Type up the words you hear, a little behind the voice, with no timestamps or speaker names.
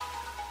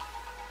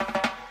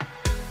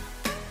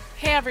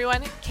Hey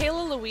everyone,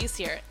 Kela Louise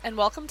here, and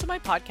welcome to my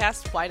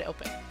podcast, Wide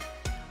Open,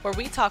 where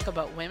we talk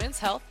about women's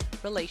health,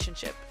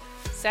 relationship,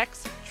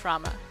 sex,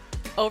 trauma,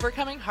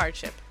 overcoming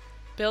hardship,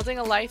 building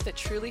a life that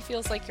truly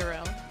feels like your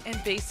own,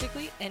 and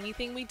basically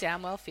anything we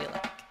damn well feel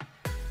like.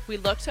 We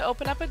look to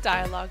open up a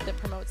dialogue that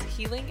promotes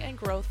healing and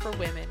growth for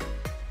women,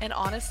 and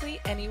honestly,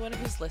 anyone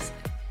who's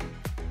listening.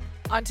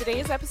 On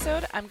today's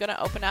episode, I'm going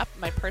to open up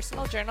my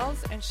personal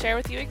journals and share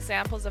with you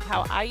examples of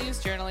how I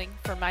use journaling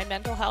for my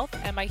mental health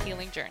and my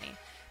healing journey.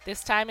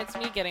 This time it's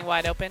me getting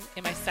wide open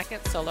in my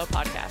second solo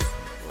podcast.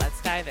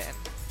 Let's dive in.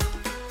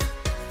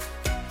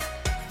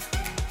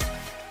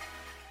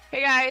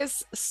 Hey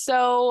guys,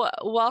 so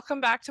welcome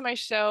back to my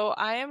show.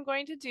 I am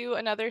going to do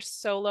another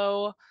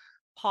solo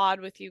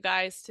pod with you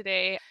guys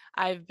today.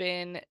 I've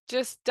been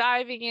just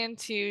diving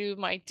into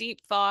my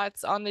deep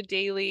thoughts on the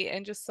daily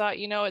and just thought,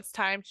 it's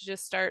time to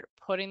just start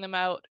putting them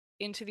out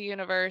into the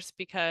universe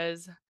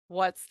because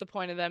what's the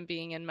point of them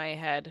being in my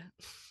head?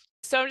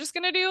 So I'm just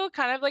going to do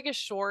kind of like a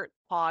short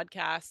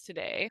podcast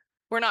today.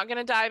 We're not going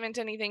to dive into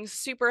anything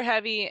super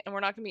heavy and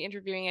we're not going to be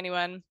interviewing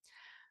anyone,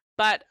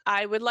 but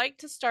I would like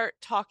to start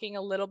talking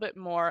a little bit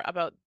more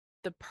about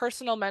the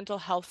personal mental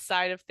health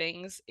side of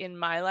things in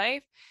my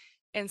life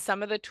and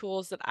some of the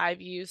tools that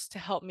I've used to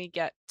help me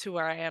get to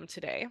where I am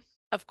today.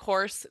 Of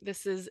course,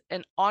 this is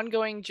an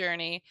ongoing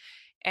journey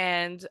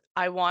and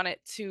I want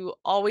it to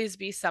always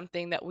be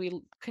something that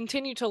we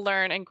continue to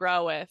learn and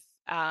grow with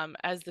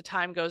as the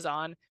time goes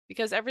on,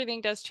 because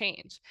everything does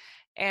change.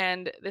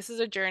 And this is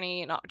a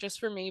journey, not just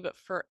for me, but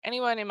for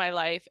anyone in my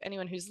life,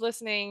 anyone who's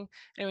listening,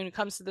 anyone who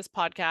comes to this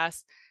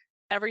podcast.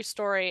 Every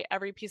story,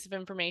 every piece of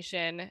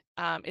information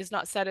is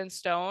not set in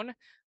stone,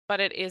 but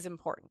it is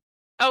important.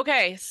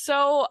 Okay,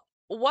 so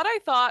what I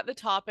thought the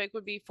topic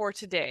would be for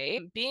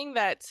today, being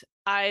that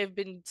I've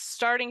been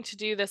starting to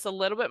do this a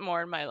little bit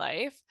more in my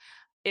life,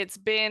 it's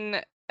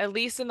been at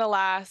least in the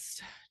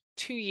last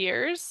 2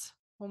 years.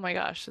 Oh my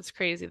gosh, that's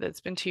crazy that it's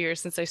been 2 years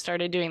since I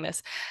started doing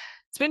this.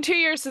 It's been 2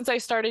 years since I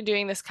started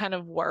doing this kind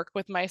of work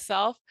with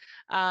myself.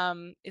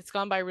 It's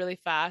gone by really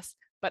fast,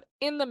 but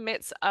in the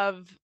midst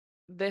of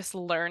this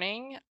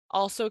learning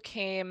also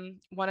came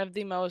one of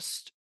the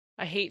most,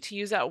 I hate to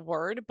use that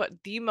word, but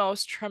the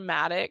most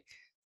traumatic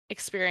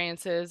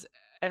experiences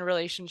and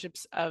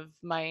relationships of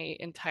my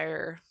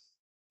entire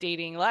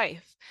dating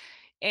life.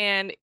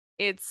 And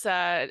it's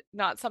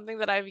not something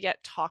that I've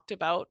yet talked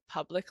about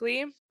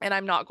publicly, and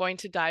I'm not going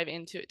to dive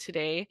into it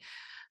today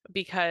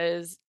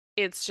because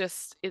it's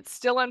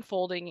still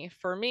unfolding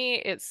for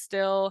me. I'm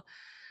still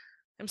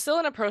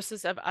in a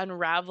process of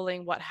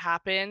unraveling what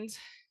happened,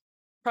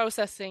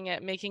 processing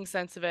it, making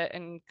sense of it,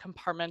 and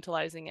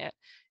compartmentalizing it,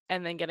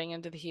 and then getting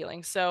into the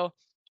healing. So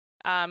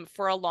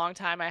for a long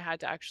time, I had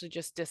to actually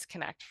just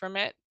disconnect from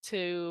it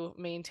to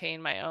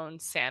maintain my own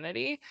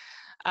sanity.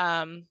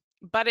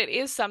 But it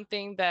is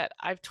something that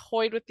I've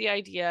toyed with the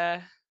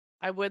idea.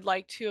 I would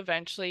like to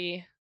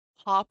eventually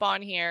hop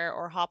on here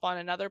or hop on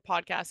another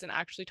podcast and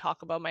actually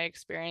talk about my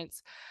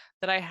experience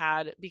that I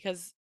had,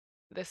 because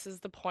this is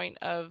the point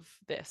of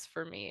this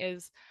for me,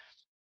 is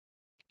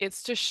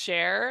it's to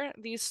share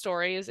these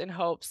stories in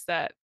hopes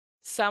that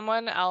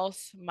someone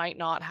else might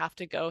not have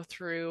to go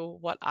through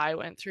what I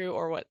went through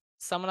or what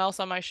someone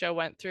else on my show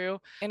went through.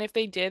 And if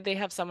they did, they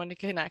have someone to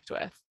connect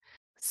with.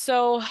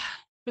 So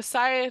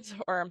besides,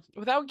 or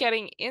without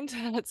getting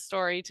into that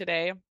story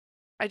today,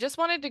 I just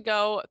wanted to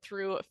go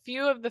through a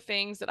few of the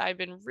things that I've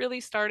been really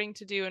starting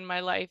to do in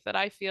my life that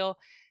I feel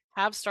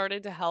have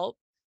started to help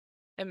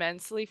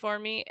immensely for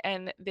me.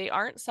 And they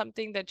aren't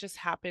something that just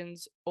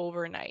happens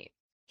overnight.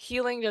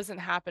 Healing doesn't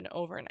happen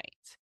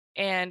overnight.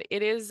 And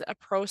it is a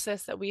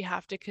process that we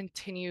have to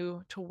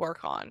continue to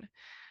work on.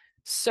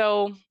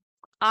 So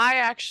I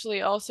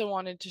actually also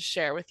wanted to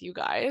share with you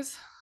guys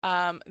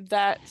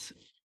that,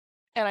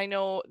 and I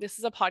know this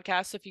is a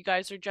podcast, so if you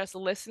guys are just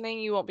listening,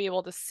 you won't be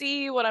able to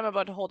see what I'm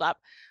about to hold up,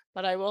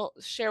 but I will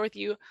share with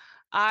you.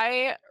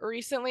 I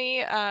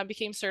recently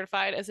became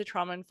certified as a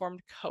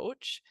trauma-informed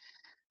coach.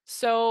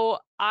 So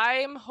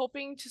I'm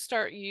hoping to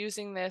start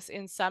using this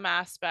in some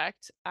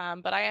aspect,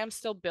 but I am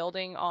still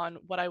building on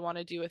what I want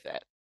to do with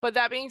it. But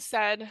that being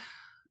said,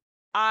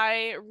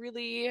 I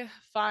really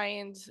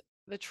find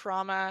the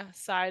trauma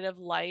side of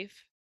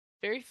life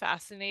very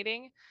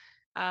fascinating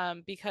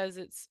because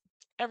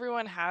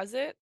everyone has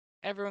it.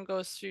 Everyone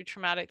goes through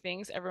traumatic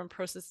things. Everyone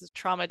processes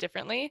trauma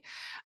differently.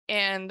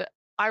 And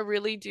I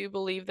really do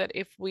believe that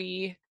if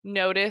we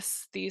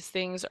notice these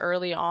things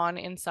early on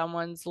in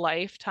someone's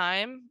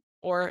lifetime,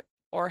 or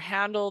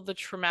handle the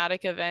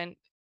traumatic event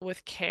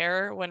with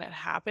care when it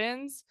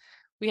happens,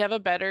 we have a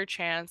better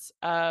chance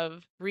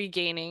of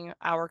regaining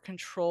our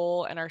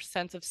control and our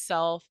sense of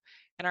self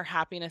and our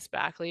happiness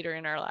back later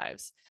in our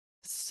lives.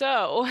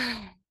 So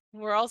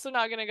we're also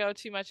not going to go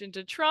too much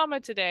into trauma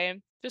today.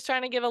 Just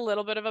trying to give a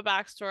little bit of a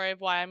backstory of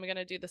why I'm going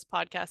to do this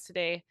podcast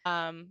today.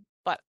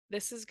 But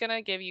this is going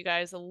to give you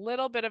guys a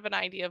little bit of an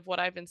idea of what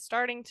I've been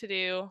starting to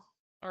do,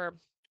 or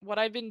what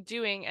I've been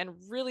doing and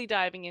really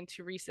diving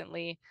into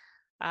recently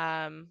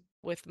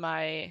with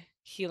my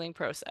healing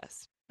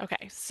process.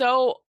 Okay,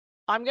 so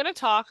I'm going to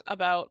talk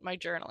about my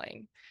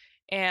journaling.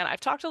 And I've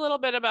talked a little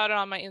bit about it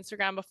on my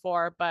Instagram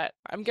before, but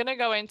I'm going to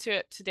go into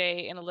it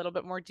today in a little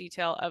bit more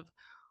detail of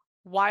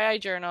why I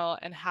journal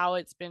and how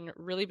it's been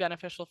really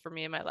beneficial for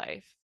me in my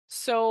life.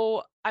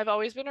 So, I've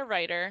always been a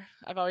writer.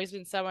 I've always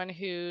been someone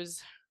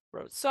who's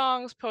wrote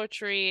songs,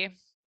 poetry.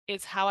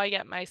 It's how I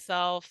get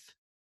myself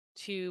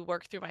to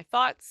work through my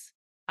thoughts.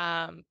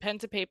 Pen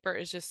to paper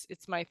is just,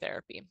 it's my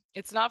therapy.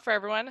 It's not for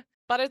everyone,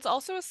 but it's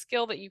also a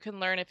skill that you can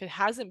learn if it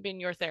hasn't been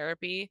your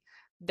therapy,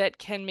 that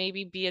can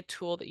maybe be a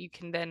tool that you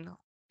can then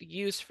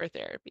use for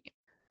therapy.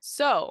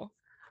 So,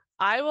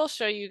 I will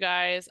show you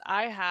guys.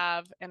 I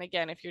have, and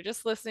again, if you're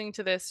just listening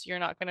to this, you're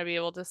not going to be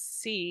able to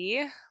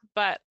see,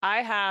 but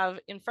I have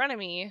in front of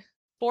me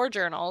 4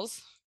 journals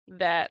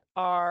that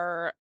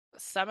are,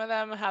 some of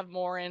them have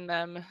more in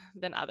them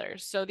than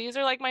others. So these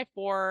are like my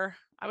 4,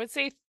 I would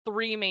say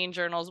 3 main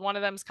journals. One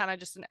of them is kind of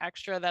just an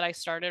extra that I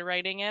started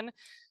writing in,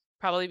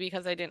 probably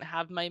because I didn't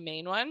have my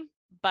main one,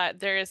 but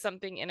there is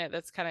something in it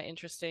that's kind of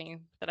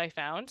interesting that I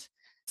found.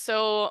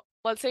 So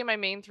let's say my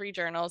main 3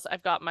 journals,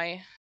 I've got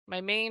my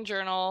main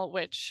journal,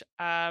 which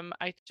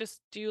I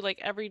just do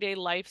like everyday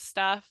life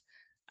stuff.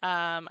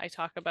 I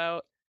talk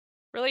about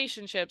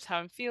relationships, how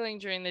I'm feeling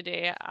during the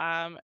day.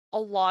 A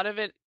lot of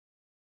it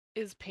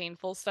is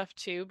painful stuff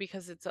too,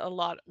 because it's a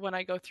lot when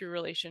I go through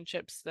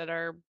relationships that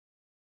are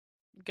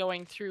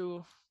going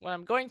through, when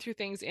I'm going through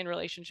things in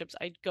relationships,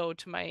 I go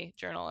to my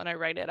journal and I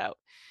write it out.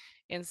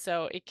 And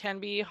so it can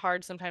be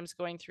hard sometimes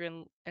going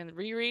through and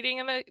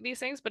rereading these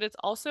things, but it's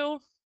also,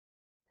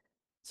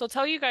 so I'll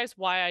tell you guys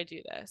why I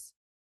do this.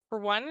 For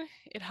one,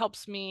 it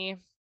helps me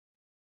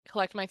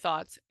collect my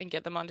thoughts and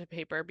get them onto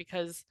paper,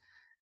 because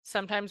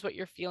sometimes what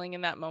you're feeling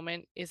in that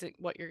moment isn't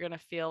what you're going to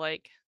feel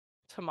like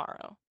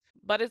tomorrow.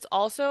 But it's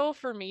also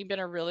for me been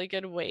a really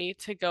good way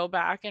to go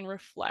back and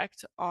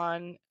reflect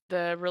on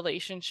the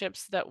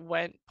relationships that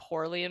went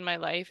poorly in my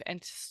life,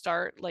 and to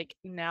start, like,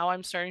 now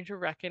I'm starting to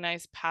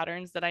recognize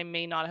patterns that I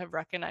may not have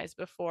recognized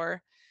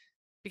before,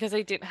 because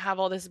I didn't have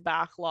all this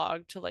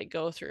backlog to like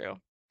go through.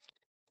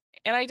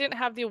 And I didn't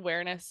have the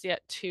awareness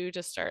yet too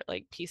to start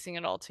like piecing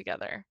it all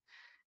together.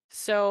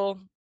 So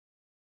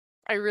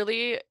I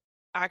really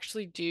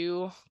actually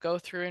do go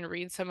through and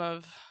read some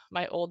of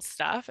my old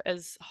stuff,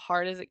 as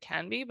hard as it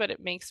can be, but it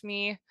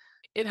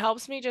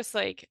helps me just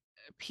like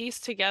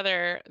piece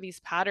together these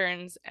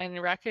patterns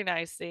and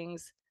recognize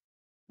things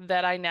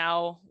that I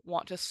now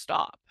want to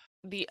stop.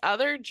 The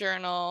other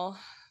journal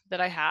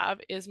that I have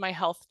is my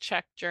health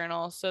check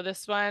journal. So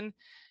this one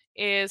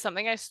is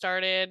something I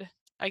started,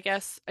 I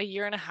guess, a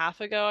year and a half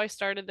ago. I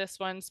started this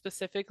one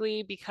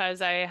specifically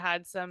because I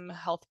had some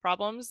health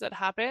problems that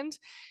happened.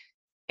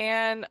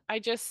 And I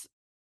just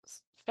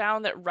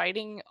found that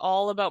writing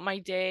all about my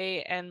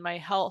day and my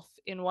health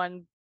in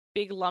one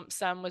big lump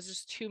sum was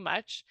just too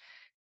much.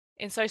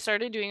 And so I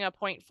started doing a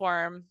point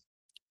form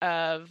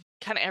of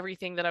kind of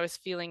everything that I was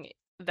feeling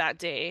that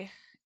day.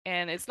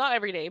 And it's not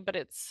every day, but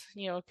it's,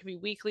 it could be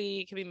weekly,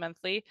 it could be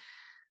monthly.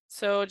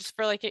 So just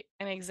for like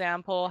an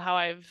example, how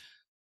I've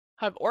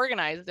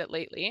organized it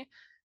lately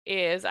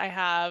is I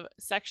have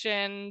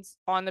sections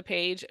on the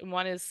page, and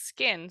one is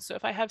skin. So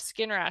if I have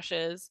skin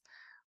rashes,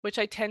 which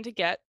I tend to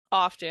get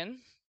often,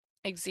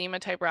 eczema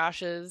type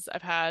rashes,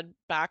 I've had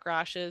back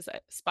rashes,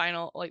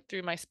 spinal, like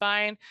through my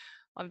spine,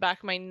 on the back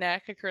of my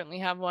neck. I currently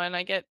have one.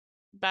 I get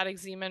bad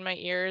eczema in my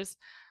ears.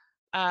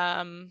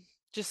 Um,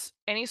 just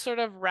any sort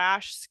of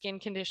rash skin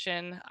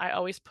condition, I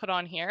always put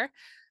on here.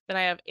 Then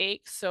I have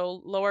aches,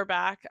 so lower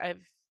back,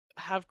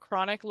 have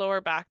chronic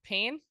lower back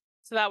pain.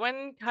 So that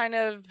one kind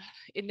of,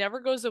 it never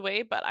goes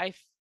away, but I've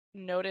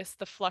noticed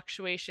the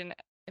fluctuation.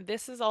 And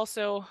this is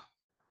also,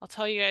 I'll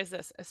tell you guys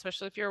this,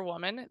 especially if you're a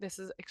woman, this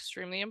is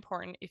extremely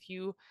important if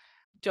you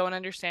don't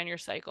understand your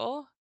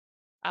cycle.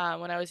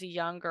 When I was a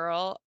young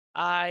girl,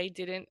 I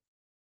didn't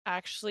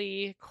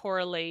actually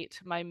correlate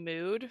my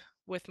mood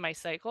with my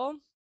cycle.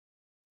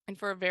 And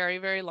for a very,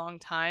 very long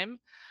time,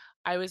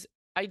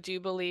 I do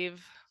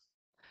believe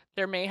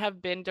there may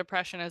have been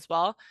depression as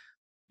well,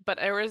 but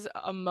there was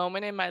a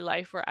moment in my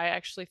life where I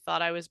actually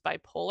thought I was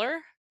bipolar,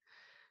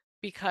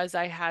 because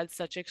I had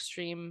such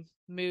extreme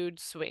mood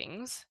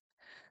swings.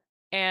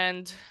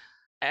 And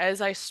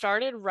as I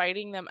started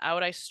writing them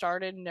out, I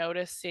started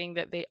noticing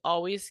that they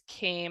always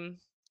came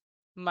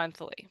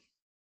monthly.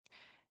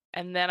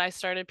 And then I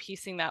started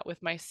piecing that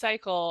with my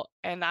cycle,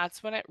 and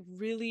that's when it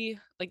really,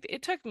 like,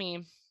 it took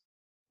me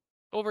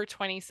over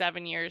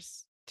 27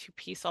 years to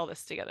piece all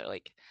this together.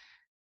 Like,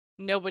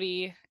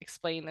 nobody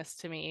explained this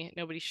to me.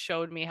 Nobody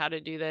showed me how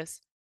to do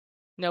this.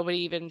 Nobody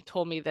even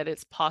told me that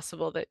it's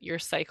possible that your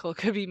cycle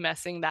could be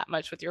messing that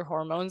much with your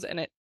hormones, and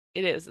it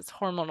is. It's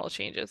hormonal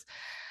changes.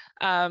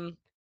 Um,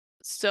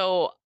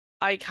 so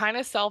I kind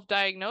of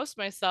self-diagnosed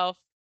myself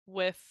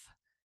with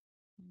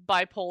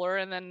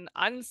bipolar, and then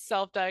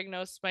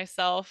unself-diagnosed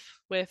myself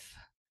with,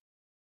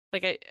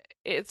 like,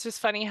 it's just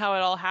funny how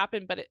it all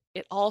happened, but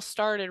it all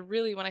started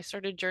really when I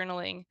started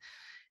journaling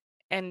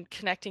and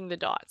connecting the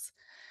dots.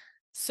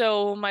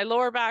 So my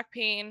lower back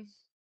pain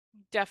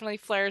definitely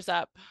flares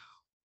up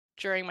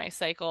during my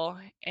cycle,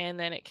 and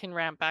then it can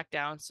ramp back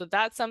down. So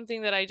that's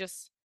something that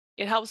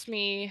it helps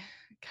me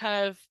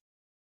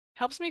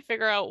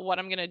figure out what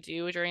I'm going to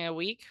do during a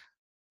week,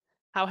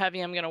 how heavy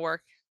I'm going to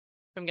work,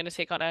 if I'm going to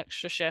take on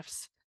extra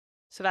shifts.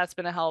 So that's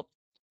been a help.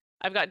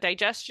 I've got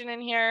digestion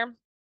in here.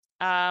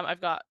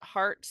 I've got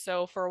heart.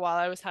 So for a while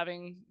I was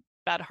having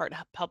bad heart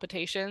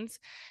palpitations,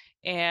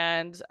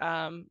 and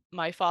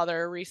my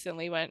father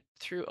recently went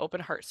through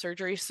open heart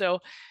surgery. So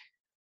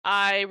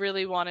I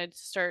really wanted to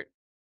start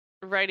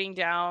writing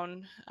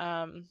down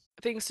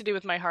things to do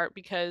with my heart,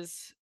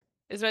 because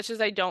as much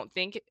as I don't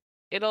think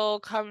it'll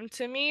come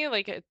to me,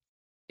 like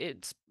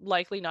it's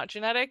likely not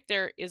genetic,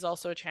 there is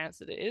also a chance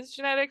that it is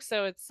genetic.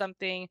 So it's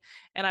something,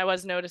 and I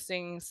was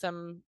noticing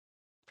some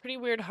pretty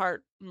weird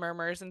heart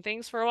murmurs and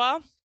things for a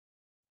while.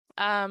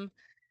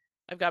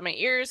 I've got my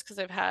ears because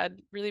I've had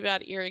really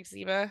bad ear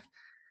eczema.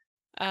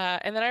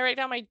 And then I write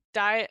down my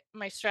diet,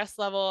 my stress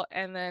level,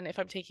 and then if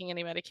I'm taking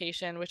any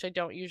medication, which I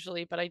don't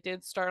usually, but I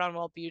did start on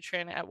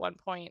Wellbutrin at one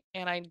point,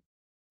 and I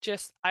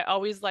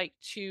always like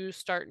to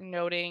start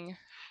noting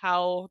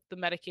how the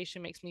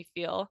medication makes me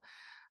feel,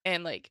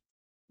 and like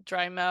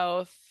dry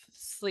mouth,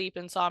 sleep,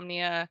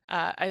 insomnia.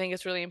 I think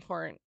it's really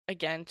important,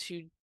 again,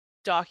 to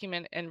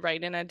document and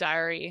write in a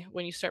diary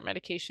when you start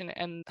medication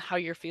and how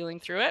you're feeling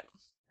through it.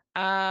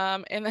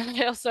 And then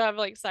I also have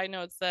like side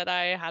notes that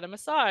I had a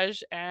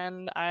massage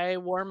and I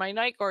wore my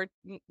night guard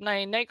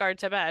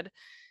to bed,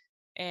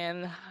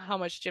 and how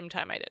much gym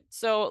time I did.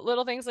 So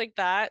little things like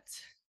that.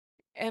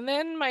 And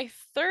then my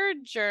third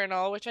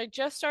journal, which I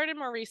just started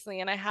more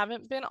recently and I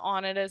haven't been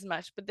on it as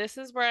much, but this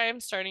is where I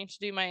am starting to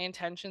do my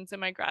intentions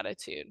and my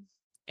gratitude.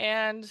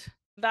 And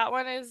that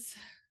one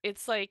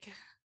it's like,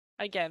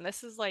 again,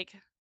 this is like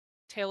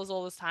tale as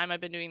old as time.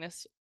 I've been doing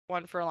this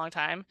one for a long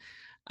time.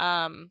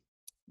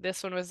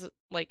 This one was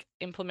like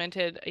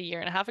implemented a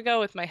year and a half ago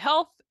with my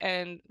health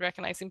and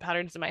recognizing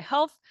patterns in my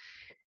health.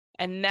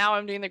 And now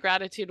I'm doing the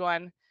gratitude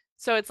one.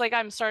 So it's like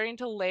I'm starting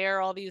to layer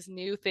all these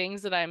new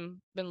things that I've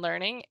been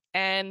learning.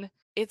 And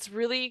it's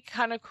really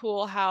kind of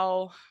cool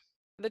how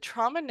the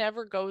trauma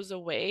never goes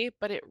away,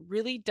 but it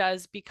really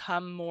does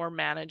become more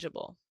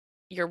manageable.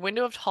 Your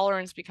window of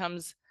tolerance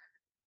becomes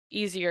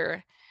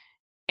easier.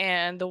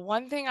 And the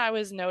one thing I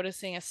was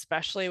noticing,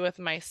 especially with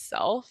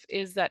myself,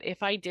 is that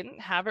if I didn't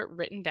have it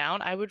written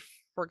down, I would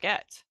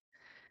forget.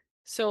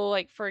 So,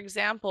 like, for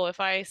example, if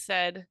I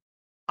said,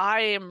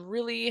 I am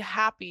really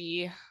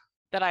happy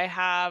that I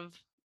have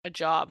a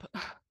job,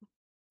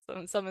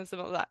 something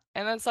similar to that.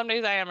 And then some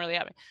days I am really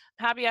happy.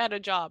 I'm happy I had a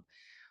job.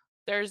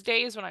 There's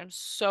days when I'm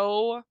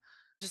so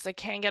just I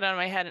can't get out of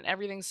my head and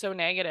everything's so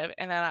negative.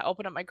 And then I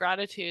open up my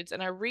gratitudes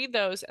and I read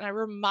those and I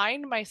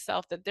remind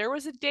myself that there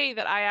was a day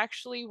that I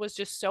actually was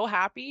just so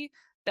happy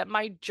that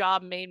my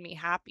job made me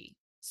happy.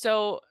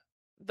 So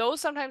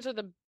those sometimes are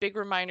the big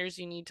reminders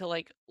you need to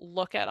like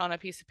look at on a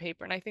piece of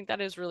paper. And I think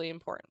that is really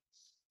important.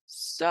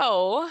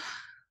 So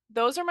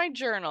those are my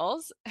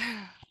journals.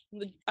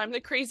 I'm the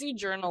crazy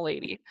journal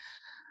lady.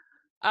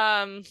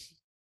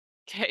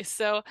 Okay,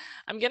 so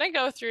I'm gonna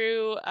go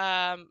through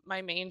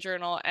my main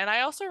journal, and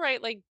I also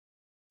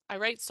I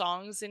write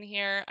songs in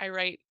here. I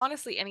write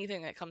honestly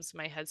anything that comes to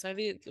my head. So I have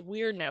these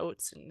weird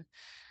notes and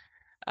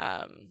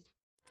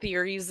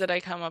theories that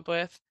I come up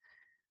with,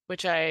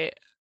 which I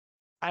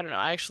don't know.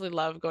 I actually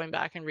love going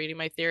back and reading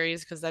my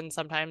theories, because then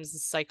sometimes the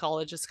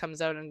psychologist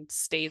comes out and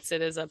states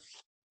it as a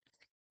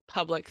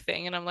public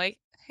thing, and I'm like,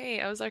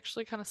 hey, I was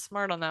actually kind of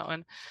smart on that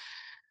one.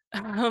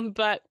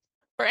 But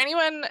for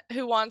anyone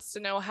who wants to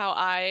know how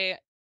I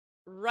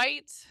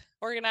write,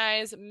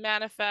 organize,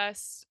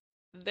 manifest,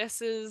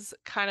 this is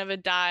kind of a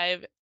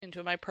dive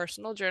into my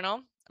personal journal.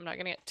 I'm not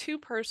going to get too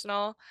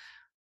personal,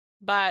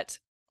 but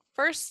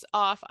first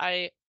off,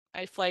 I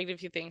flagged a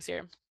few things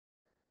here.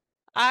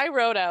 I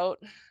wrote out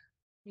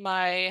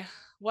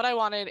what I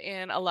wanted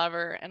in a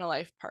lover and a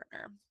life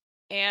partner.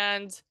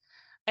 And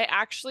I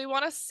actually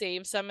want to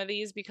save some of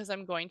these because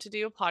I'm going to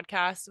do a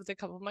podcast with a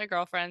couple of my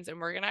girlfriends and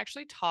we're going to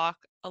actually talk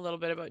a little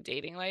bit about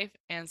dating life.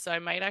 And so I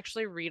might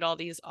actually read all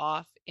these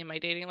off in my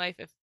dating life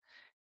if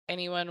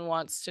anyone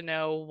wants to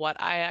know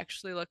what I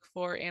actually look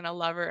for in a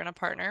lover and a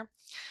partner.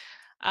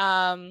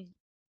 But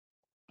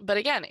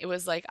again, it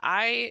was like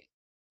I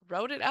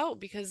wrote it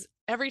out because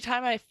every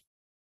time I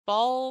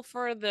fall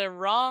for the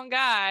wrong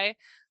guy,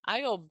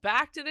 I go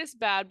back to this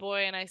bad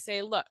boy and I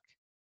say, look,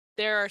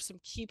 there are some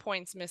key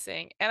points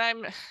missing.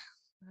 And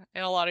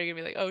and a lot of you are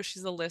gonna be like, oh,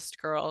 she's a list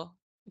girl.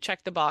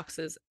 Check the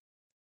boxes.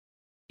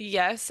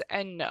 Yes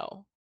and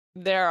no.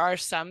 There are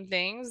some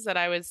things that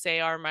I would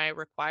say are my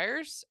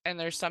requires, and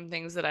there's some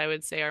things that I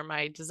would say are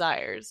my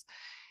desires.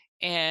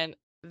 And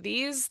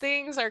these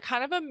things are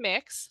kind of a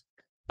mix,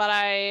 but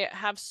I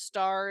have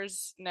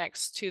stars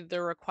next to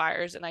the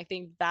requires. And I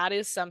think that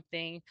is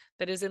something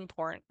that is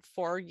important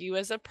for you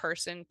as a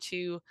person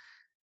to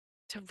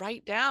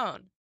write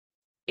down.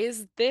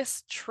 Is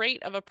this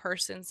trait of a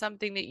person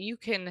something that you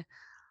can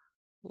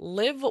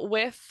live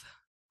with,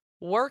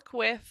 work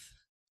with,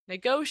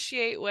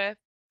 negotiate with?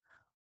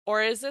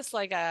 Or is this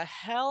like a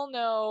hell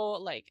no,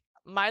 like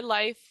my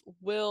life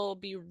will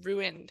be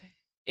ruined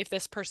if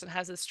this person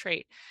has this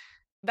trait.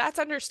 That's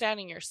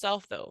understanding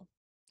yourself, though.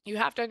 You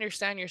have to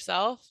understand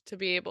yourself to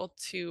be able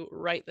to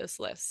write this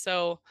list.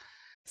 So,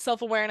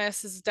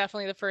 self-awareness is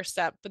definitely the first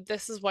step, but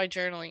this is why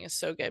journaling is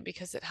so good,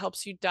 because it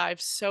helps you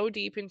dive so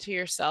deep into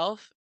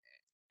yourself,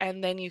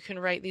 and then you can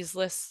write these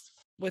lists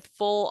with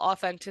full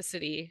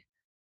authenticity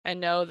and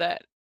know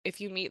that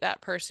if you meet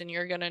that person,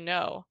 you're going to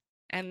know.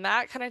 And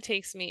that kind of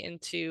takes me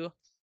into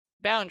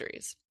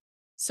boundaries.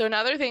 So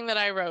another thing that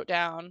I wrote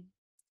down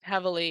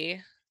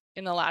heavily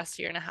in the last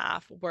year and a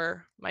half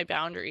were my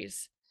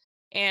boundaries.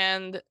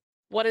 And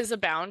what is a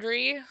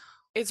boundary?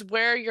 It's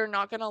where you're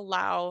not going to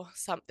allow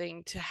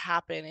something to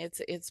happen.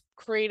 It's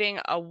creating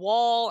a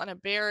wall and a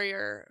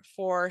barrier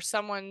for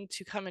someone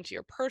to come into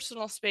your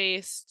personal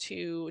space,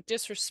 to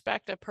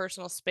disrespect a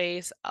personal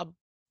space,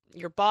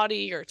 your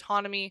body, your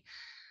autonomy.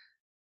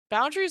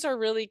 Boundaries are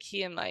really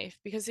key in life,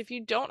 because if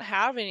you don't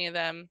have any of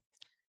them,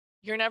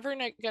 you're never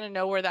going to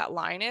know where that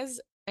line is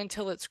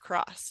until it's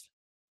crossed.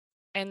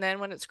 And then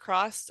when it's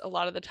crossed, a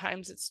lot of the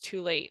times it's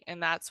too late.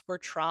 And that's where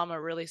trauma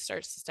really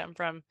starts to stem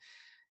from.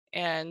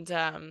 And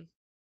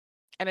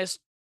as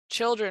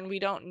children, we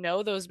don't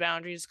know those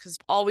boundaries because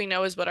all we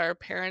know is what our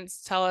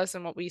parents tell us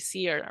and what we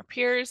see in our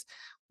peers.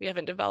 We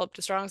haven't developed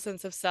a strong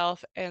sense of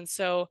self. And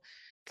so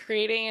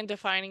creating and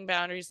defining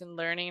boundaries and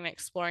learning and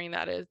exploring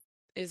that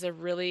is a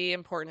really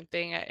important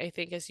thing, I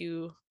think, as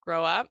you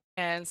grow up,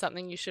 and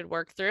something you should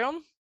work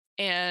through.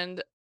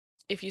 And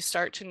if you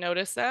start to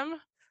notice them,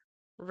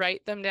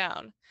 write them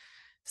down.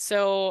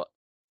 So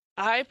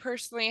I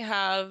personally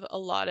have a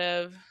lot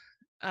of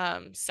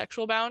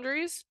sexual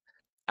boundaries.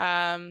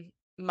 A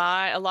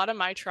lot of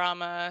my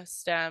trauma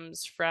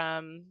stems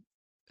from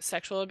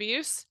sexual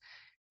abuse,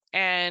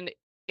 and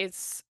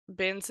it's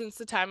been since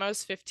the time I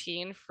was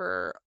 15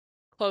 for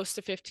close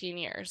to 15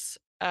 years.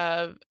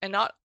 And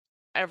not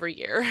every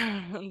year,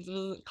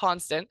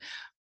 constant,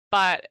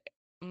 but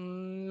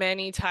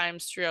many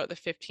times throughout the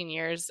 15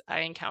 years, I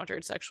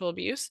encountered sexual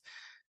abuse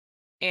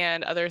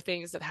and other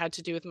things that had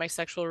to do with my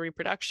sexual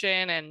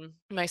reproduction and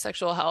my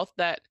sexual health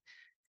that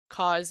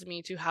caused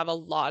me to have a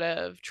lot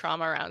of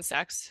trauma around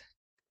sex.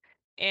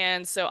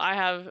 And so I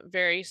have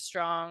very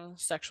strong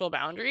sexual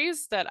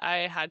boundaries that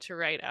I had to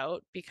write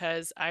out,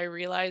 because I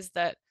realized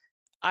that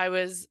I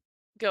was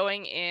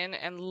going in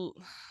and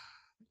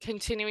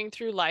continuing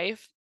through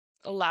life,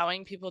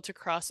 allowing people to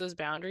cross those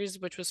boundaries,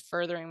 which was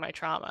furthering my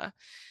trauma.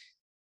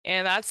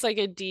 And that's like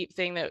a deep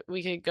thing that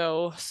we could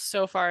go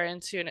so far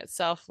into in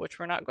itself, which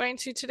we're not going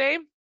to today.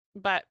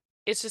 But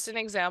it's just an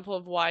example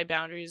of why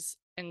boundaries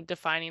and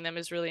defining them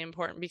is really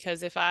important.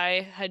 Because if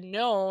I had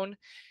known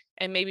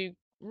and maybe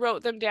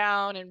wrote them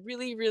down and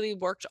really, really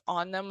worked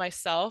on them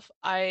myself,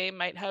 I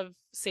might have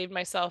saved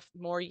myself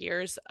more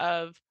years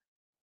of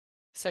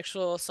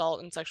sexual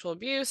assault and sexual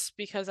abuse,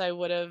 because it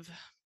would have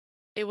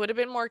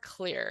been more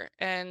clear.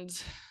 And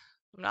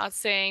I'm not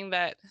saying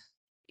that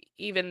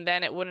even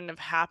then it wouldn't have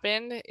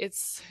happened.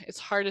 It's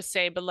hard to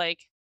say, but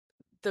like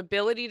the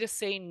ability to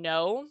say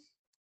no,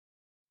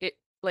 it,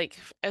 like,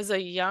 as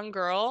a young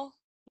girl,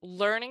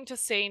 learning to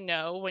say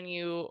no when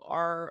you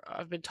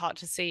have been taught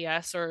to say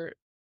yes, or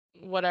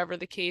whatever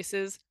the case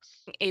is,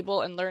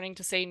 able and learning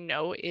to say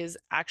no is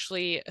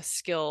actually a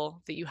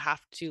skill that you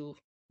have to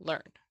learn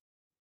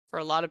for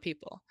a lot of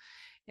people.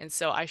 And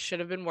so I should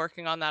have been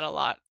working on that a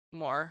lot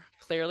more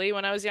clearly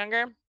when I was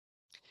younger.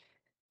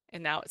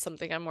 And now it's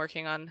something I'm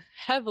working on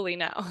heavily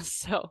now.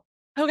 So,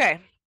 okay.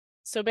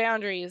 So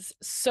boundaries.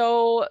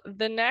 So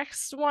the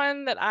next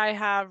one that I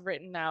have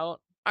written out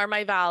are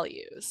my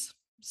values.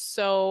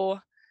 So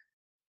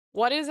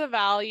what is a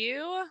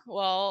value?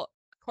 Well,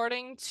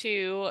 according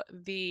to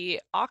the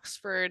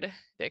Oxford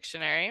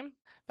Dictionary,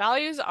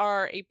 values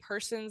are a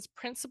person's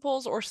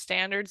principles or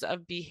standards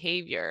of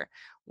behavior,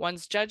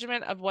 one's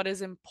judgment of what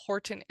is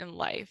important in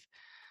life.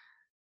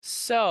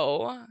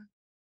 So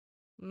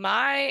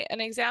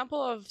an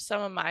example of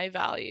some of my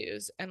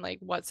values and like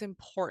what's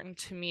important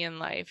to me in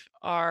life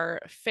are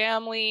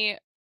family,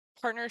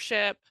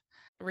 partnership,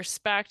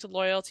 respect,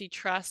 loyalty,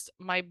 trust.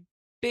 My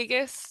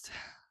biggest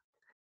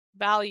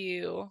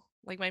value,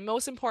 like my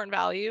most important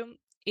value,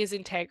 is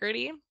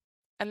integrity.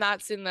 And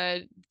that's in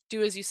the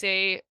do as you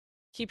say,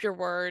 keep your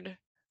word,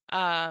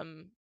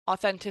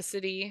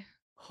 authenticity.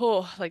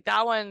 Oh, like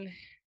that one,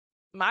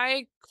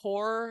 my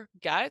core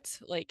gut,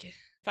 like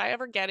if I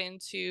ever get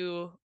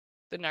into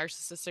the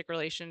narcissistic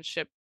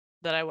relationship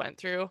that I went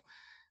through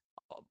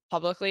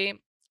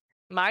publicly,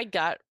 my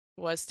gut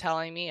was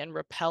telling me and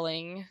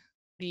repelling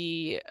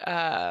the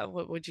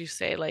what would you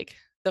say, like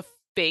the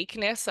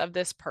fakeness of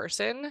this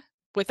person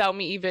without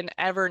me even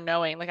ever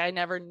knowing. Like I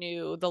never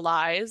knew the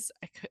lies.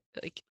 I could,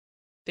 like,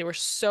 they were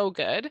so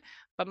good,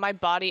 but my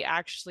body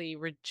actually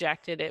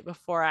rejected it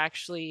before I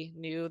actually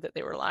knew that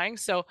they were lying.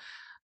 So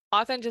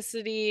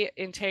authenticity,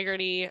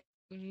 integrity,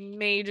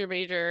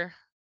 major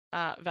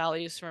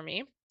values for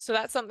me. So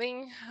that's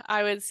something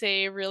I would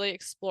say really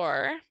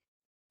explore.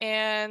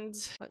 And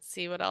let's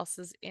see what else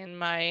is in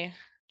my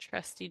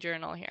trusty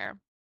journal here.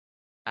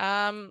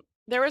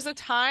 There was a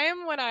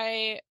time when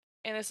I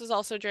and this was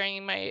also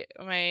during my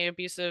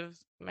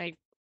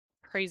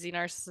crazy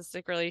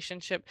narcissistic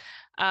relationship,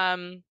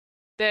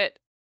 that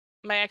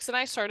my ex and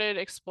I started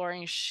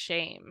exploring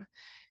shame.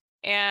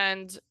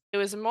 And it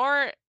was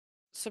more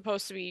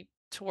supposed to be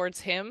towards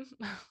him.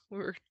 We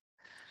were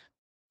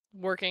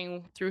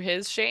working through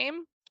his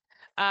shame.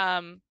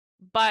 Um,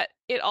 but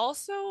it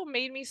also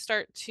made me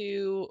start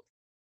to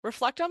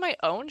reflect on my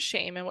own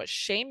shame and what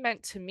shame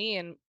meant to me,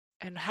 and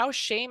how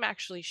shame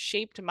actually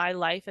shaped my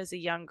life as a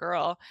young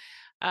girl.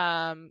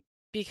 Um,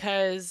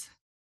 because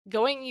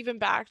going even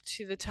back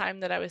to the time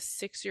that I was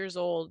 6 years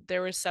old,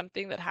 there was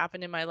something that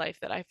happened in my life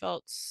that I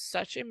felt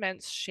such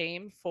immense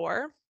shame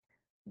for,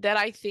 that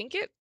I think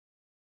it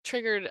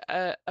triggered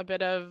a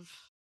bit of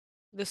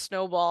the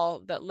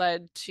snowball that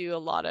led to a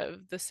lot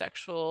of the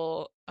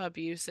sexual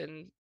abuse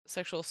and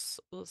sexual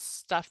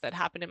stuff that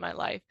happened in my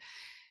life.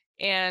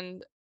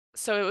 And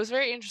so it was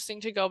very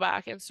interesting to go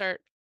back and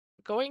start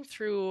going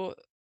through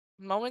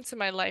moments in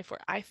my life where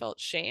I felt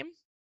shame,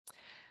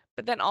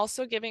 but then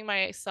also giving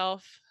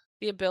myself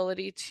the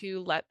ability to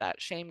let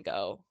that shame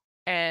go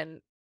and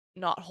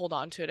not hold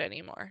on to it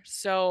anymore.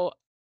 So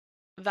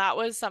that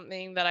was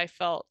something that I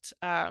felt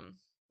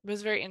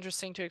was very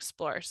interesting to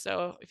explore.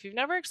 So if you've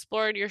never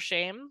explored your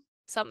shame,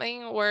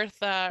 something worth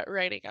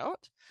writing out.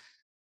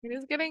 It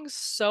is getting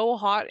so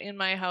hot in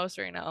my house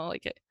right now.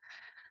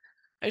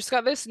 I just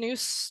got this new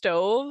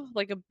stove,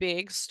 like a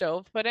big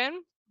stove put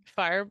in,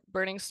 fire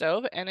burning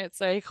stove, and it's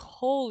like,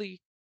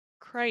 holy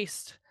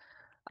Christ.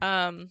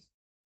 Um,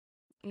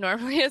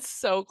 Normally it's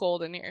so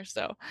cold in here.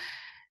 So,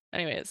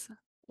 anyways,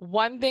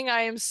 one thing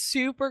I am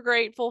super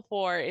grateful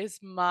for is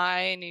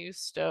my new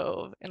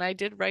stove, and I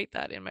did write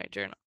that in my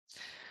journal.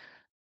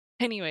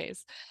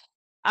 Anyways,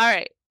 all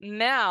right,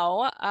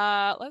 now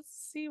let's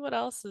see what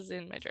else is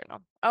in my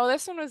journal. Oh,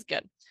 this one was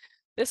good.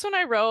 This one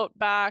I wrote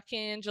back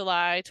in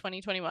July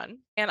 2021,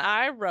 and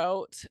I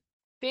wrote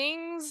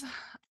things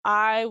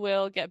I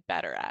will get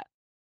better at.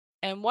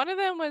 And one of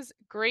them was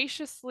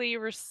graciously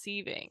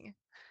receiving.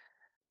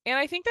 And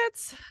I think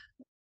that's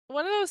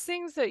one of those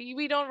things that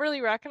we don't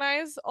really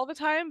recognize all the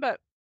time, but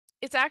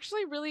it's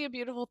actually really a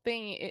beautiful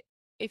thing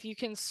if you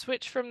can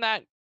switch from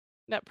that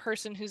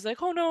person who's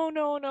like, "Oh no,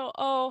 no, no,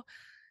 oh,"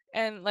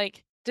 and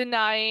like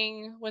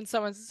denying when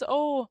someone says,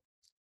 "Oh,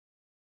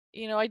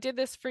 I did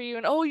this for you,"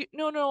 and "Oh,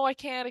 no, no, I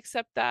can't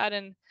accept that,"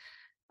 and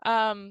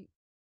um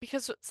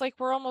because it's like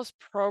we're almost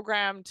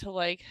programmed to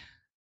like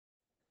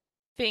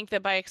think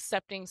that by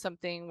accepting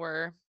something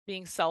we're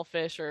being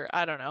selfish, or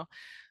I don't know.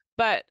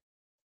 But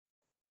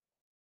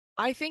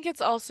I think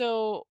it's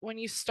also when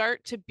you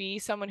start to be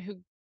someone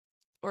who,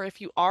 or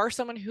if you are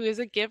someone who is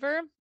a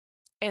giver,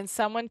 and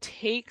someone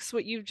takes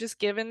what you've just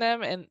given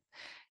them and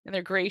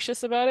they're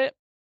gracious about it,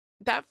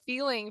 that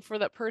feeling for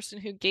that person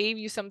who gave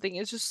you something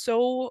is just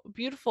so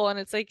beautiful. And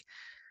it's like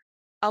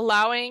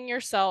allowing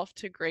yourself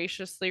to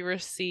graciously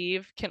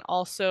receive can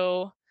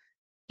also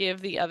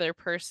give the other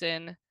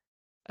person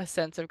a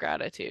sense of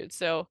gratitude.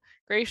 So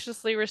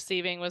graciously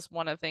receiving was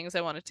one of the things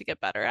I wanted to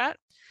get better at.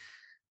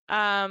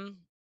 Um,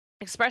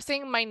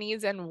 Expressing my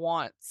needs and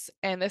wants.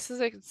 And this is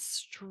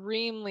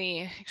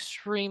extremely,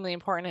 extremely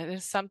important. It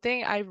is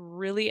something I've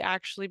really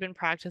actually been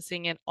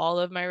practicing in all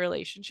of my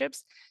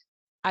relationships.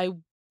 I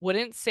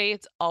wouldn't say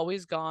it's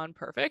always gone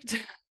perfect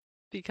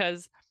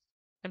because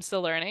I'm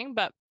still learning,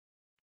 but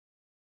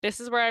this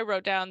is where I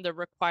wrote down the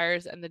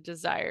requires and the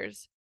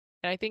desires.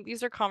 And I think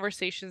these are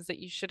conversations that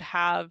you should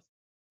have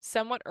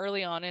somewhat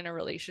early on in a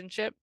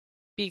relationship,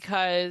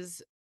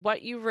 because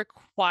what you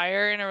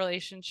require in a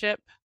relationship,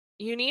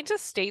 you need to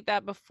state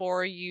that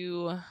before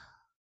you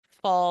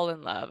fall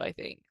in love, I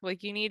think.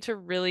 Like you need to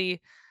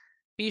really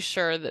be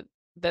sure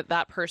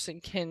that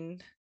person can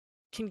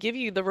give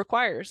you the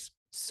requires.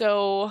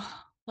 So,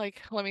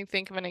 like let me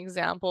think of an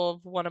example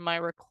of one of my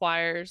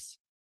requires.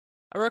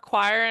 A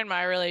require in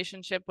my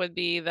relationship would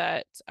be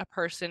that a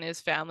person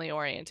is family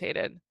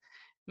orientated,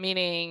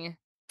 meaning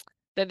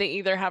that they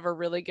either have a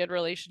really good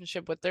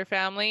relationship with their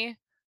family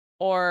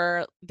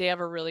or they have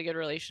a really good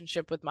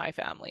relationship with my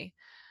family.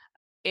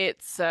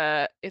 It's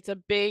a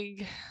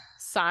big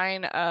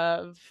sign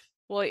of,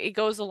 well, it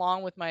goes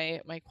along with my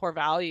core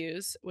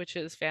values, which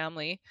is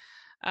family.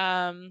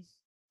 Um,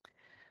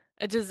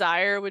 a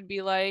desire would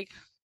be like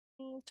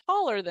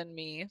taller than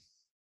me,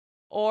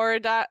 or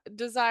a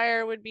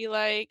desire would be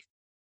like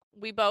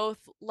we both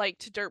like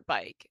to dirt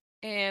bike,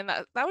 and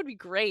that would be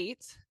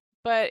great.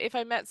 But if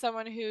I met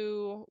someone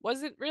who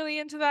wasn't really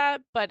into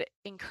that, but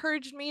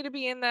encouraged me to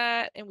be in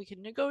that, and we could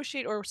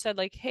negotiate or said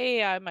like,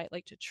 hey, I might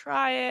like to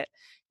try it,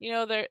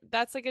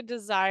 that's like a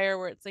desire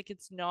where it's like,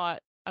 it's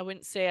not, I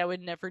wouldn't say I would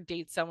never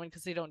date someone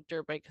because they don't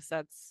dirt bike, because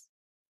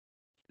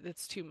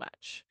that's too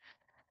much.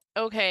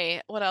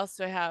 Okay, what else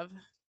do I have?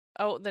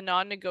 Oh, the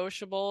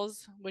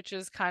non-negotiables, which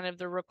is kind of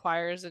the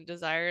requires and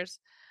desires.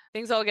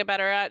 Things I'll get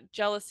better at: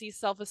 jealousy,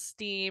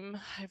 self-esteem.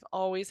 I've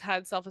always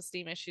had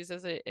self-esteem issues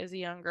as a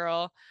young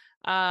girl.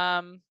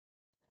 Um,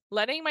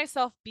 Letting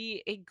myself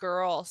be a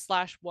girl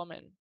slash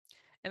woman.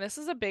 And this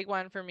is a big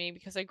one for me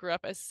because I grew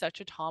up as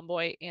such a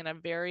tomboy in a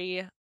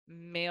very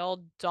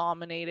male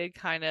dominated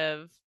kind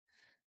of,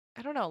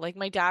 I don't know, like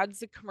my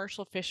dad's a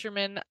commercial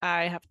fisherman.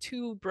 I have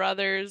two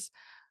brothers.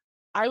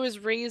 I was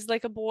raised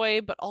like a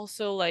boy, but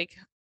also like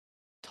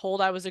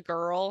told I was a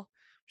girl,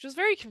 which was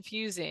very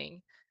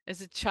confusing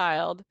as a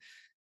child.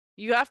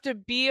 You have to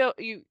be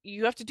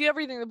you have to do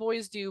everything the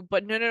boys do,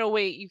 but no,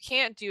 wait, you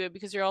can't do it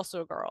because you're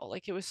also a girl.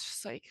 Like it was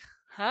just like,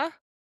 huh?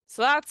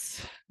 So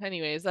that's,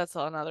 anyways, that's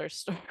another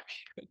story.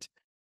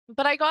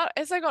 But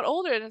as I got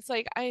older, and it's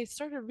like I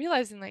started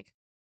realizing like,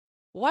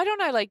 why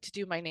don't I like to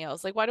do my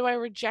nails? Like, why do I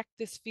reject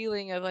this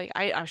feeling of like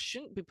I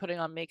shouldn't be putting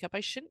on makeup. I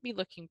shouldn't be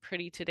looking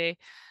pretty today.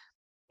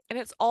 And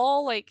it's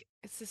all like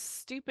it's this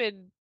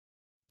stupid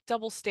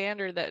double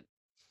standard that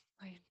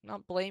I'm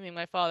not blaming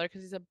my father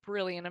because he's a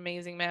brilliant,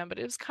 amazing man, but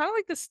it was kind of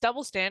like this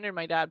double standard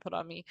my dad put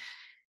on me.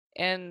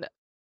 And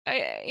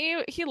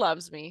he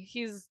loves me.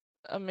 He's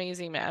an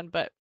amazing man,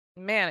 but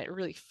man, it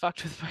really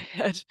fucked with my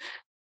head.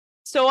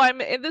 So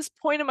I'm at this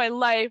point in my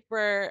life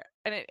where,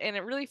 and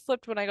it really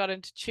flipped when I got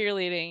into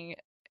cheerleading.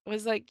 It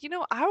was like,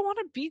 I want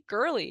to be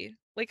girly.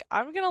 Like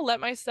I'm gonna let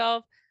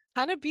myself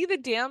kind of be the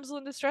damsel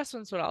in distress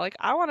once in a while. Like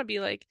I want to be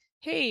like,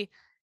 hey,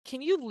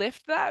 can you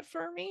lift that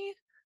for me?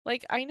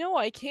 Like I know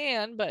I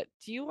can, but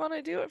do you want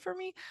to do it for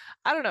me?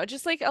 I don't know,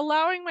 just like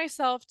allowing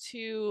myself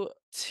to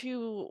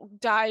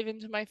dive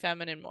into my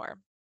feminine more.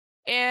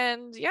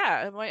 And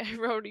yeah, I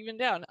wrote even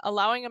down,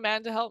 allowing a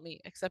man to help me,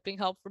 accepting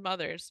help from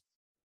others.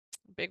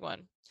 Big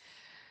one.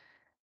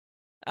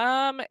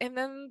 And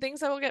then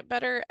things I will get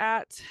better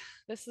at.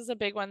 This is a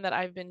big one that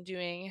I've been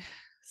doing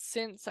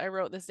since I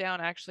wrote this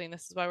down, actually, and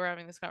this is why we're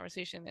having this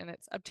conversation. And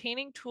it's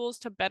obtaining tools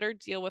to better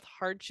deal with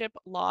hardship,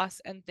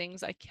 loss, and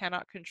things I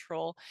cannot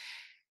control.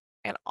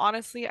 And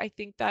honestly, I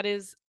think that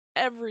is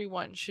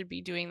everyone should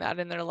be doing that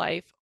in their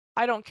life.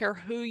 I don't care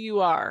who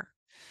you are.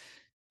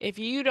 If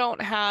you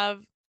don't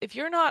have, if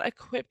you're not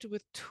equipped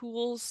with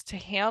tools to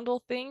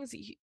handle things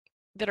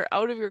that are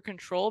out of your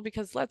control,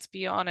 because let's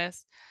be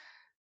honest,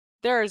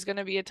 there is going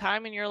to be a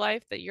time in your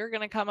life that you're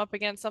going to come up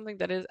against something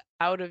that is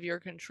out of your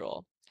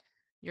control.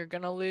 You're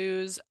going to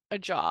lose a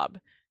job.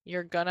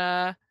 You're going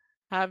to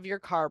have your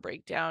car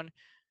break down.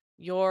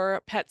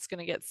 Your pet's going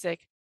to get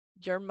sick.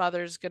 Your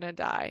mother's going to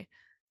die.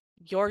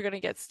 You're going to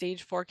get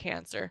stage 4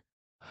 cancer.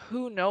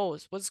 Who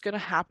knows what's going to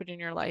happen in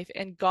your life?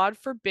 And God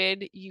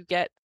forbid you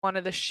get one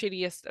of the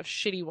shittiest of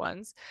shitty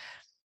ones.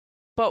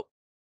 But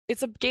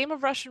it's a game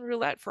of Russian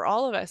roulette for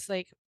all of us.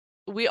 Like,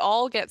 we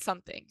all get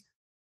something.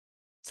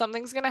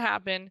 Something's going to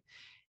happen.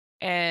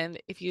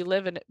 And if you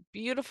live a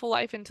beautiful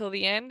life until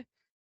the end,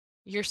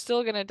 you're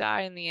still going to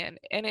die in the end.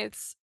 And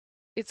it's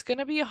going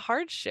to be a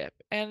hardship.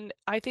 And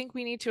I think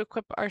we need to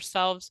equip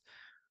ourselves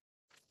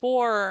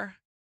for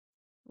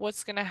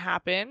what's going to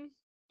happen,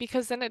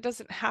 because then it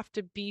doesn't have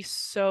to be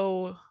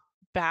so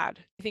bad.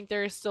 I think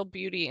there is still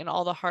beauty in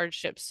all the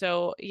hardships.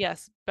 So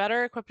yes,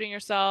 better equipping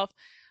yourself,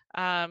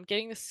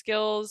 getting the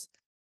skills.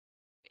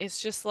 It's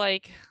just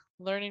like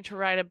learning to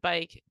ride a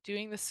bike,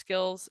 doing the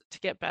skills to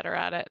get better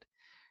at it.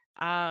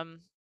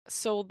 Um,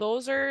 so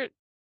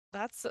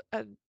that's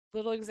a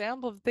little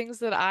example of things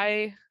that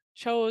I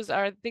chose,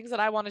 are things that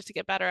I wanted to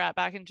get better at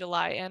back in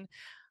July. And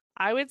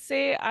I would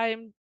say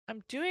I'm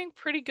doing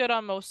pretty good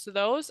on most of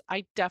those.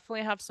 I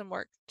definitely have some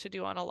work to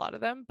do on a lot of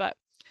them, but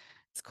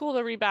it's cool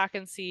to read back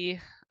and see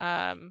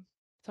some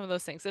of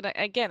those things. And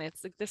again,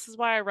 it's like this is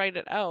why I write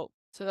it out,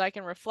 so that I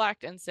can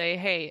reflect and say,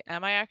 hey,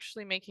 am I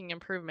actually making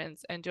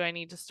improvements, and do I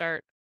need to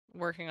start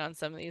working on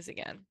some of these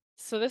again?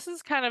 So this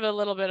is kind of a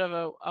little bit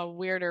of a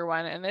weirder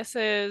one. And this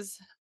is,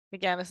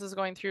 again, this is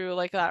going through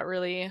like that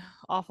really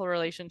awful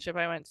relationship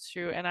I went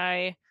through. And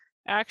I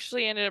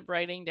actually ended up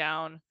writing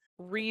down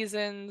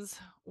reasons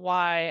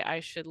why I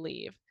should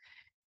leave.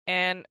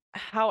 And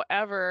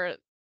however,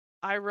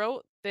 I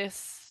wrote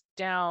this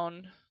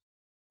down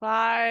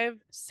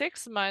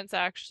 6 months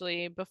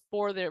actually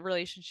before the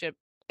relationship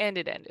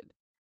ended.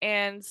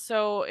 And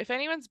so if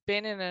anyone's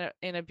been in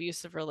an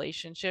abusive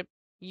relationship,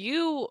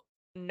 you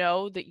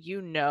know that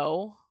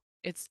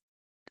it's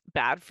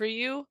bad for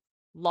you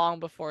long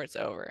before it's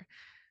over.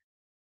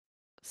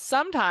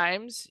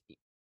 Sometimes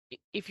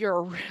if you're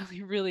a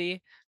really,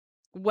 really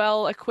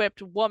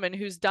well-equipped woman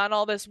who's done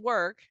all this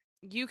work,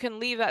 you can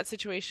leave that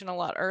situation a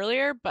lot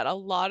earlier, but a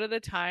lot of the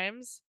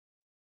times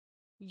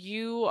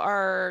you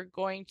are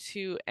going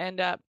to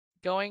end up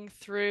going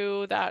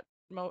through that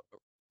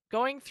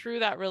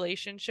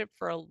relationship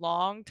for a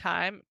long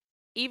time,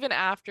 even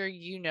after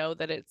you know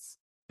that it's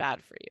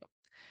bad for you.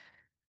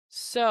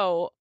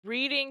 So,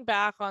 reading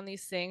back on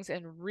these things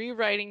and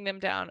rewriting them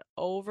down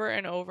over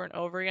and over and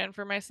over again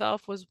for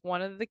myself was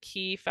one of the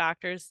key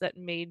factors that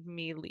made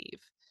me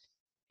leave.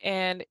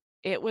 And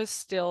it was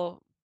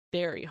still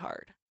very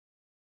hard.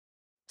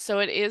 So,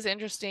 it is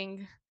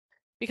interesting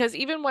because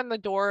even when the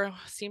door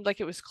seemed like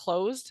it was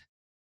closed,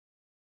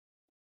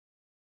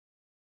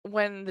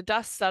 when the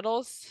dust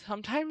settles,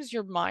 sometimes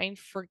your mind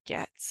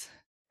forgets.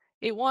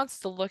 It wants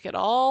to look at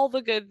all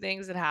the good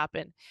things that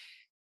happen.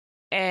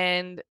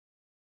 And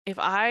if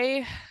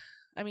I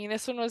mean,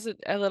 this one was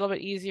a little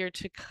bit easier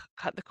to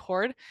cut the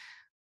cord,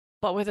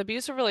 But with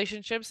abusive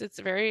relationships, it's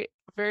very,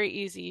 very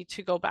easy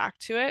to go back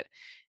to it.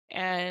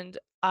 And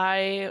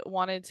I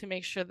wanted to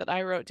make sure that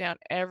I wrote down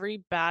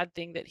every bad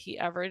thing that he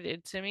ever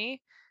did to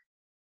me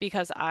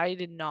because I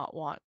did not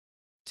want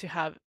to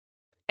have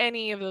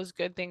any of those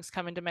good things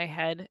come into my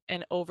head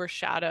and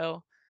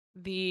overshadow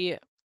the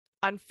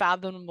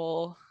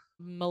unfathomable,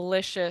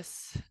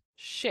 malicious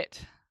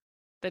shit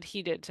that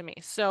he did to me.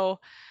 So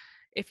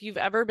if you've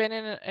ever been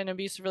in an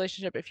abusive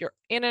relationship, if you're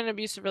in an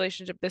abusive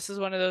relationship, this is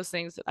one of those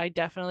things that I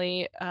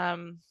definitely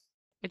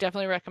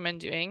recommend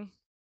doing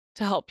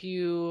to help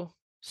you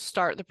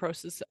start the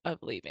process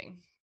of leaving.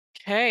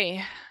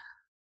 Okay.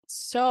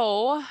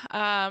 So,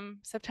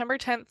 September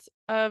 10th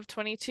of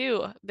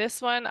 22.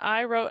 This one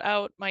I wrote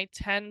out my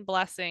 10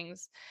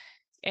 blessings.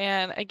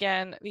 And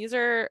again,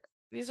 they're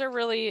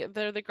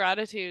the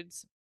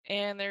gratitudes,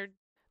 and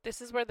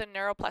this is where the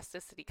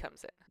neuroplasticity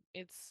comes in.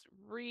 It's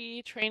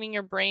retraining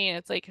your brain.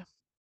 It's like,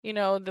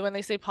 when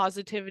they say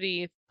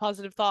positivity,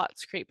 positive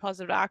thoughts create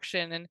positive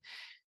action. And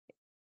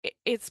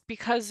it's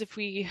because if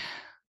we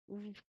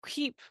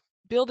keep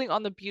building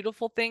on the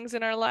beautiful things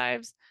in our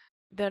lives,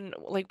 then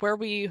like how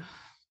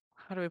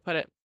do we put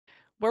it?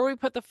 Where we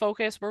put the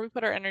focus, where we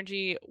put our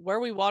energy, where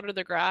we water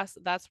the grass,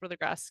 that's where the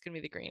grass is going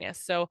to be the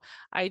greenest. So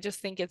I just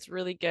think it's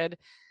really good.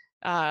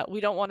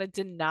 We don't want to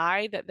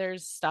deny that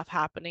there's stuff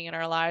happening in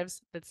our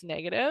lives that's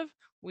negative.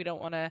 We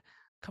don't want to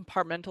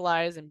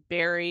compartmentalize and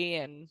bury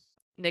and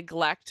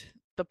neglect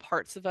the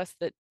parts of us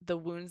that the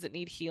wounds that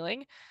need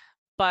healing.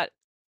 But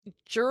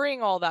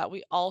during all that,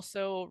 we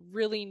also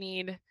really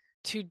need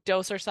to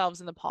dose ourselves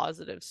in the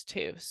positives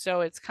too.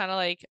 So it's kind of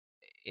like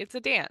it's a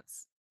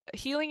dance.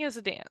 Healing is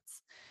a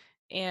dance,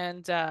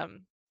 and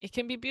it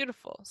can be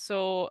beautiful.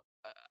 So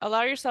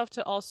allow yourself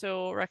to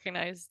also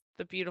recognize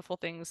the beautiful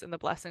things and the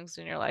blessings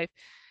in your life,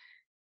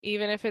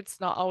 even if it's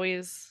not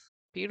always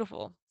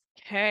beautiful.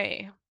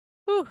 Okay.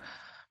 Whew.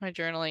 My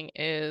journaling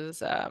is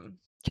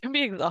can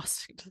be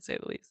exhausting to say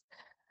the least.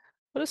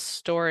 What a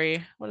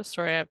story. What a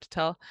story I have to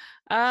tell.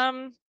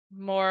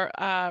 More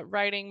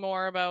writing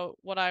more about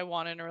what I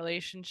want in a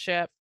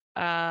relationship.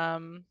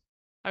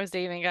 I was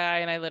dating a guy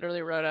and I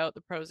literally wrote out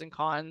the pros and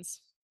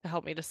cons to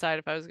help me decide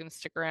if I was going to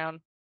stick around.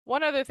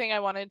 One other thing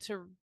I wanted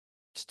to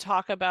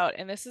talk about,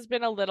 and this has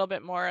been a little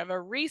bit more of a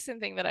recent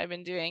thing that I've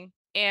been doing,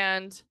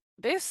 and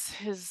this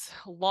is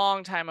a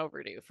long time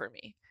overdue for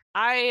me.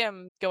 I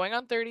am going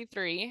on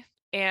 33,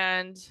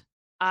 and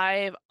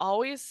I've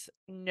always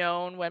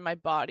known when my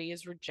body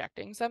is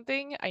rejecting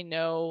something. I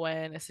know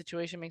when a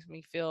situation makes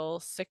me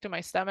feel sick to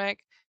my stomach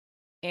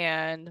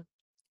and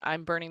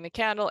I'm burning the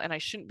candle and I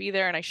shouldn't be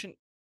there and I shouldn't,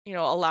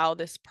 allow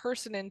this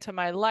person into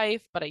my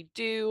life, but I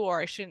do,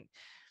 or I shouldn't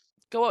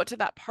go out to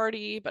that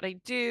party, but I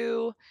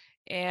do.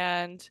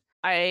 And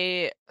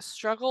I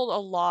struggled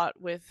a lot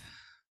with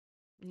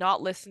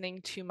not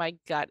listening to my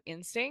gut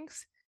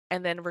instincts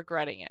and then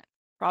regretting it.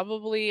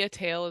 Probably a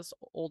tale as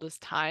old as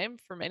time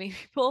for many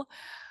people.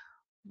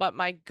 But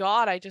my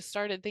God, I just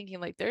started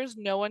thinking like there's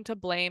no one to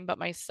blame but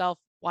myself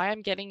why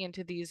I'm getting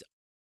into these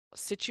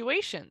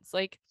situations.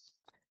 Like,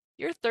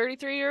 you're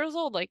 33 years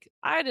old. Like,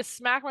 I had to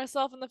smack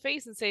myself in the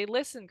face and say,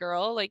 listen,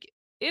 girl, like,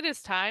 it is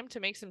time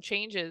to make some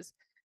changes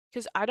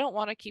because I don't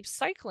want to keep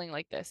cycling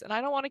like this. And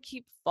I don't want to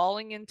keep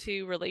falling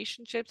into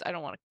relationships. I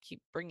don't want to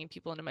keep bringing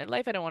people into my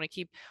life. I don't want to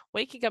keep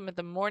waking up in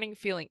the morning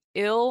feeling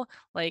ill.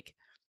 Like,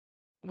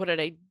 what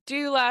did I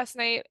do last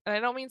night? And I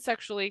don't mean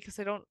sexually because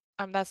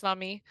that's not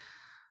me.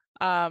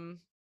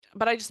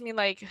 But I just mean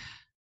like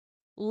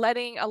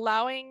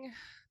allowing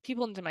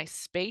people into my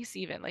space,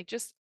 even like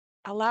just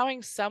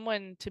allowing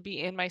someone to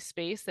be in my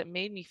space that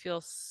made me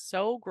feel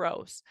so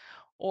gross,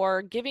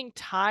 or giving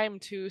time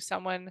to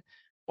someone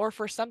or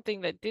for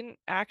something that didn't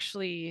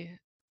actually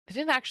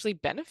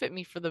benefit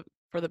me for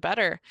the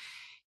better.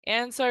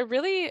 And so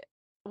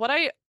what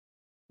I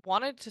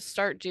wanted to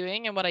start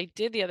doing and what I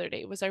did the other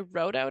day was I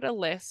wrote out a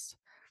list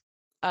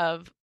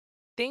of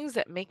things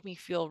that make me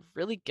feel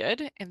really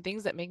good and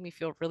things that make me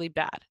feel really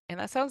bad. And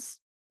that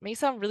may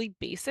sound really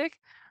basic,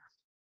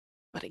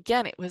 but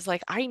again, it was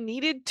like I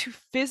needed to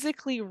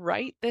physically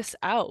write this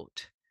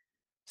out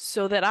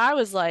so that I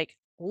was like,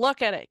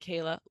 look at it,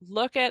 Kela.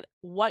 Look at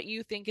what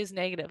you think is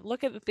negative.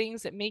 Look at the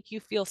things that make you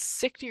feel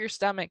sick to your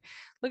stomach.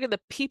 Look at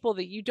the people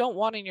that you don't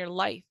want in your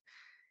life.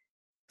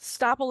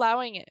 Stop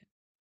allowing it.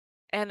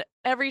 And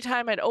every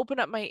time I'd open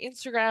up my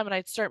Instagram and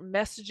I'd start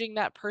messaging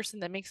that person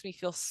that makes me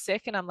feel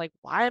sick, and I'm like,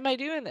 why am I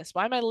doing this?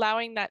 Why am I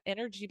allowing that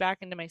energy back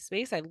into my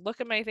space? I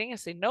look at my thing and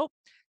say, nope,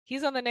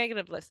 he's on the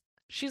negative list.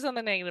 She's on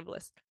the negative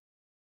list.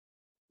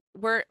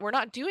 We're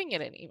not doing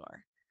it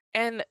anymore.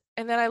 And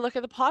then I look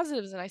at the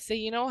positives and I say,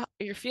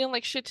 you're feeling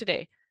like shit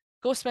today.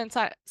 Go spend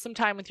some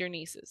time with your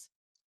nieces.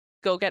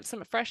 Go get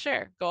some fresh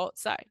air. Go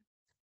outside.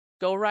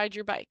 Go ride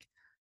your bike.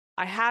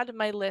 I had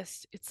my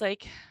list. It's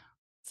like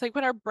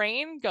when our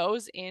brain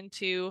gets,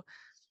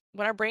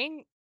 what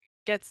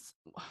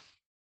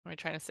am I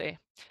trying to say?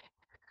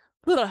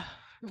 When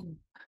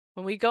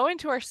we go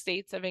into our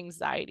states of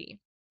anxiety,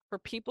 for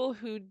people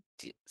who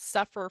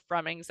suffer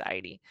from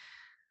anxiety,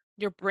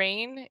 your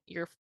brain,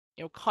 your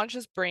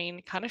conscious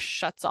brain kind of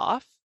shuts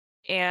off,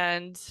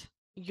 and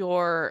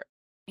your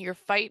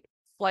fight,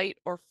 flight,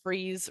 or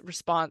freeze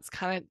response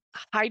kind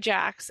of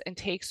hijacks and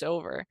takes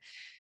over.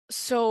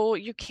 So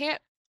you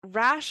can't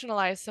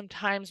rationalize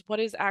sometimes what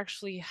is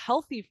actually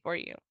healthy for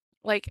you.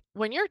 Like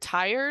when you're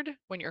tired,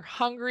 when you're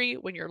hungry,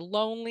 when you're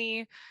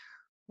lonely,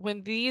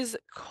 when these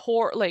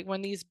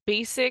when these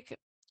basic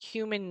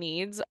human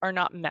needs are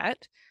not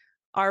met,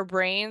 our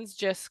brains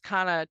just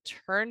kind of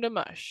turn to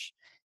mush,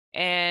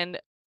 and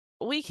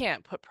we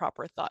can't put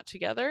proper thought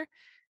together.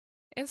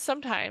 And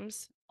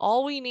sometimes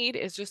all we need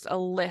is just a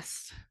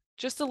list,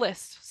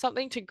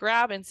 something to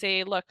grab and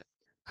say, look,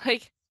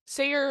 like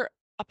say you're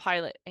a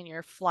pilot and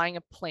you're flying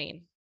a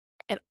plane,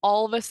 and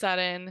all of a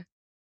sudden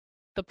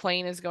the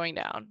plane is going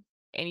down,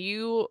 and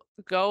you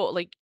go,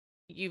 like,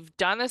 you've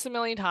done this a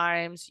million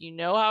times, you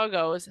know how it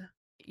goes,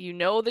 you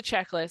know the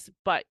checklist,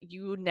 but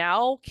you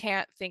now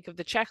can't think of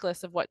the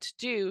checklist of what to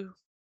do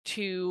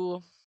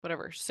to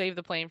whatever, save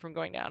the plane from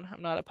going down.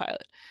 I'm not a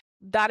pilot.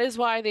 That is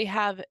why they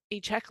have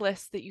a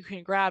checklist that you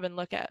can grab and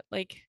look at.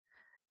 Like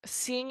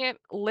seeing it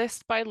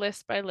list by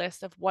list by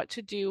list of what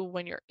to do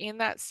when you're in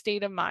that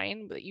state of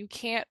mind, but you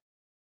can't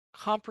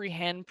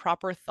comprehend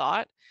proper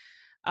thought.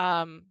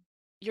 Um,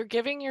 you're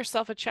giving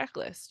yourself a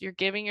checklist. You're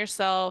giving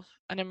yourself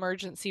an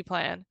emergency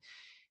plan.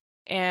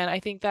 And I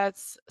think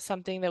that's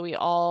something that we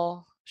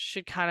all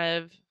should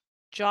kind of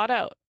jot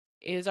out,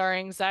 is our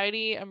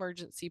anxiety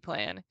emergency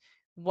plan.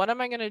 What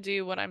am I going to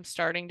do when I'm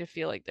starting to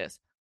feel like this?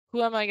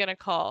 Who am I going to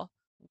call?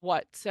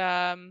 What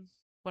am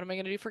I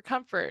going to do for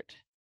comfort?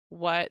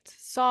 What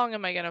song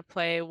am I going to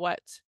play? What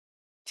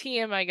tea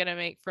am I going to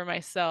make for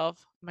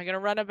myself? Am I going to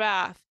run a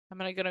bath? Am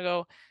I going to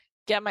go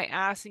get my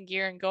ass in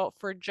gear and go out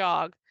for a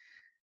jog?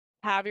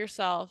 Have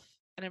yourself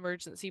an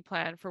emergency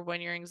plan for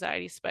when your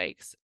anxiety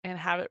spikes and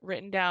have it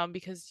written down,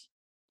 because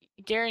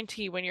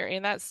guarantee when you're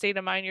in that state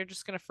of mind, you're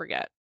just going to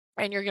forget,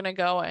 and you're going to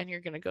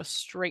go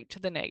straight to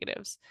the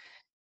negatives.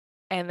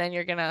 And then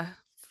you're going to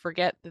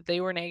forget that they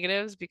were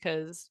negatives,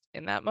 because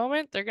in that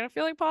moment, they're going to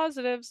feel like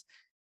positives,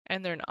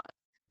 and they're not.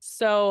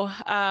 So,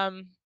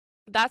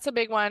 that's a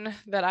big one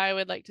that I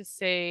would like to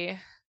say,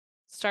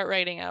 start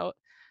writing out.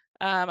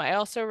 I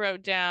also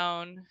wrote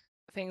down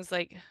things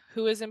like,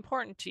 who is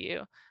important to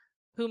you?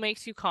 Who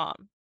makes you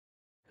calm?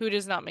 Who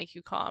does not make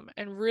you calm?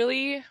 And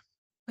really,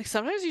 like,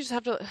 sometimes you just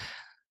have to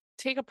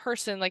take a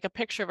person, like a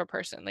picture of a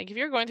person. Like if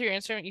you're going through your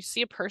Instagram, you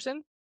see a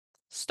person,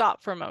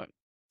 stop for a moment.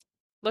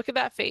 Look at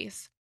that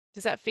face.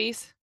 Does that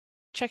face,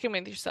 check in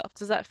with yourself.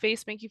 Does that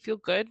face make you feel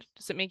good?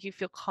 Does it make you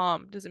feel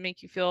calm? Does it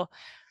make you feel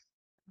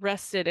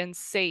rested and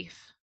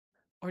safe?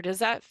 Or does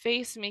that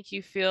face make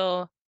you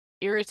feel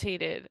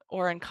irritated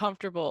or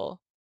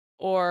uncomfortable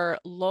or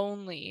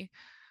lonely?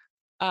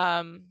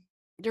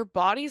 Your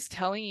body's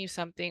telling you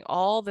something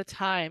all the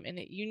time, and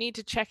you need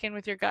to check in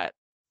with your gut.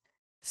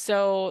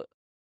 So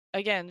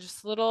again,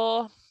 just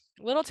little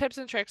tips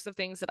and tricks of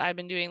things that I've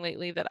been doing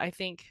lately that I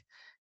think,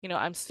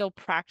 I'm still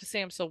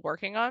practicing, I'm still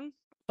working on,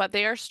 but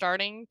they are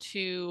starting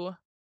to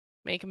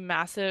make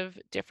massive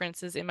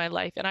differences in my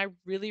life. And I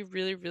really,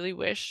 really, really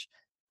wish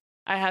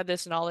I had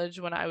this knowledge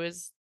when I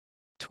was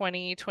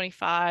 20,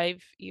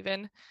 25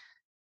 even,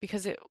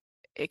 because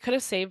it could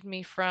have saved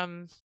me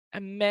from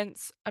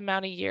immense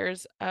amount of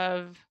years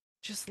of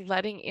just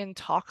letting in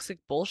toxic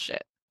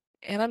bullshit.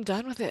 And I'm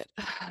done with it.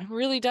 I'm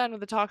really done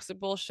with the toxic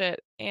bullshit.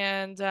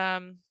 And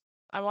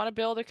I want to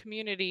build a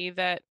community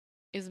that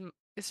is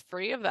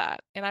free of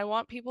that. And I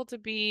want people to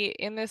be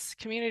in this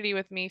community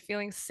with me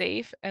feeling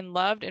safe and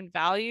loved and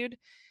valued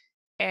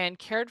and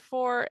cared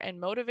for and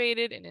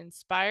motivated and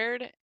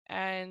inspired.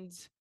 And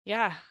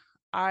yeah,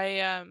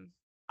 I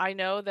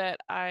know that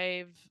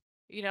I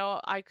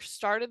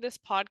started this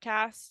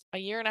podcast a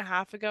year and a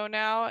half ago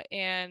now,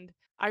 and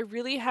I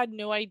really had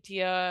no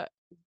idea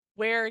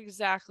where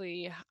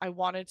exactly I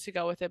wanted to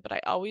go with it, but I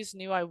always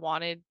knew I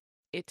wanted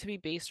it to be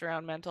based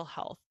around mental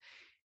health.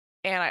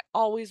 And I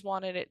always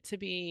wanted it to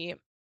be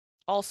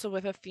also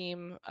with a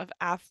theme of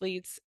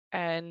athletes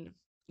and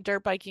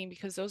dirt biking,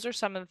 because those are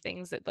some of the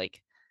things that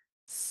like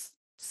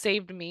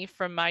saved me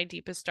from my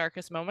deepest,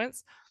 darkest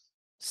moments.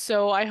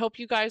 So I hope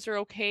you guys are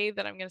okay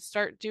that I'm going to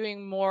start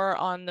doing more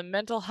on the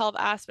mental health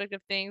aspect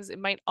of things. It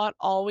might not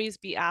always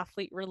be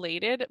athlete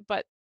related,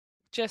 but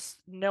just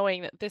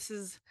knowing that this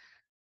is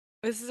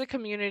a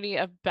community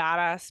of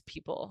badass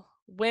people,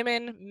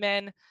 women,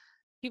 men,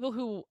 people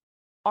who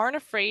aren't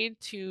afraid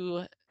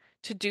to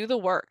do the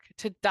work,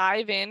 to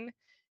dive in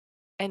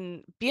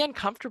and be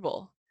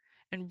uncomfortable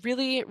and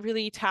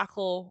really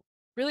tackle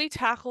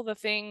the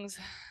things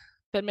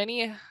that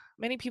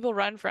many people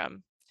run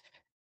from.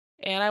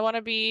 And I want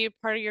to be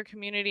part of your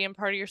community and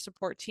part of your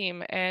support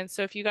team. And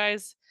so if you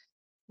guys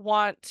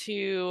want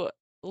to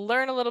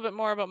learn a little bit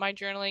more about my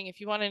journaling,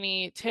 if you want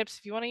any tips,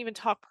 if you want to even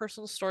talk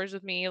personal stories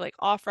with me, like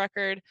off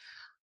record,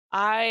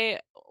 I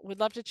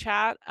would love to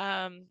chat.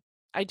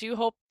 I do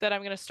hope that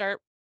I'm going to start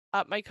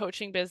up my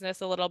coaching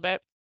business a little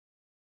bit,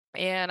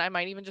 and I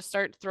might even just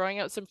start throwing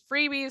out some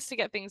freebies to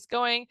get things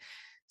going.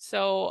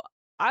 So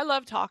I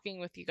love talking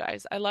with you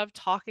guys. I love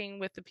talking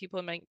with the people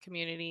in my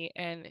community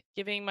and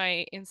giving my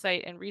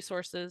insight and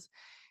resources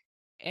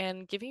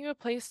and giving you a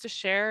place to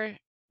share,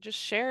 just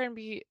share and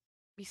be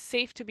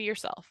safe to be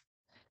yourself.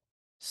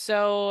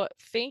 So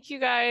thank you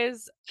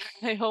guys.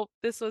 I hope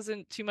this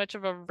wasn't too much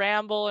of a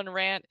ramble and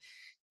rant.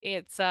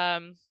 It's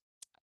a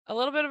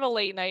little bit of a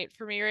late night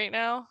for me right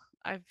now.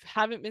 I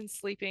haven't been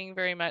sleeping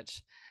very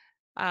much.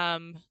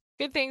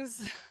 Good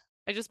things.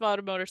 I just bought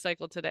a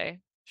motorcycle today.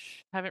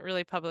 Haven't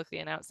really publicly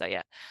announced that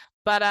yet.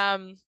 But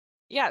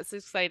yeah, it's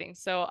exciting.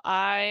 So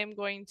I'm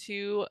going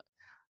to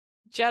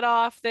jet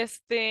off this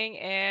thing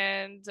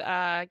and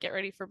get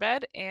ready for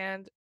bed.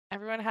 And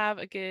everyone have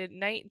a good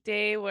night,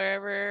 day,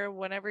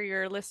 whenever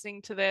you're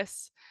listening to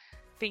this.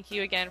 Thank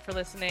you again for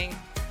listening.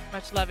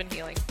 Much love and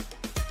healing.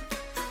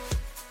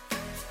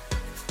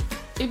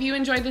 If you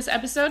enjoyed this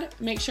episode,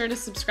 make sure to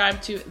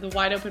subscribe to the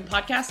Wide Open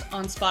Podcast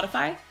on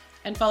Spotify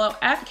and follow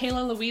at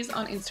Kela Louise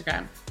on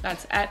Instagram.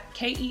 That's at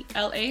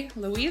Kela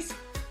Louise,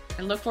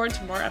 and look forward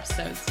to more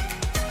episodes.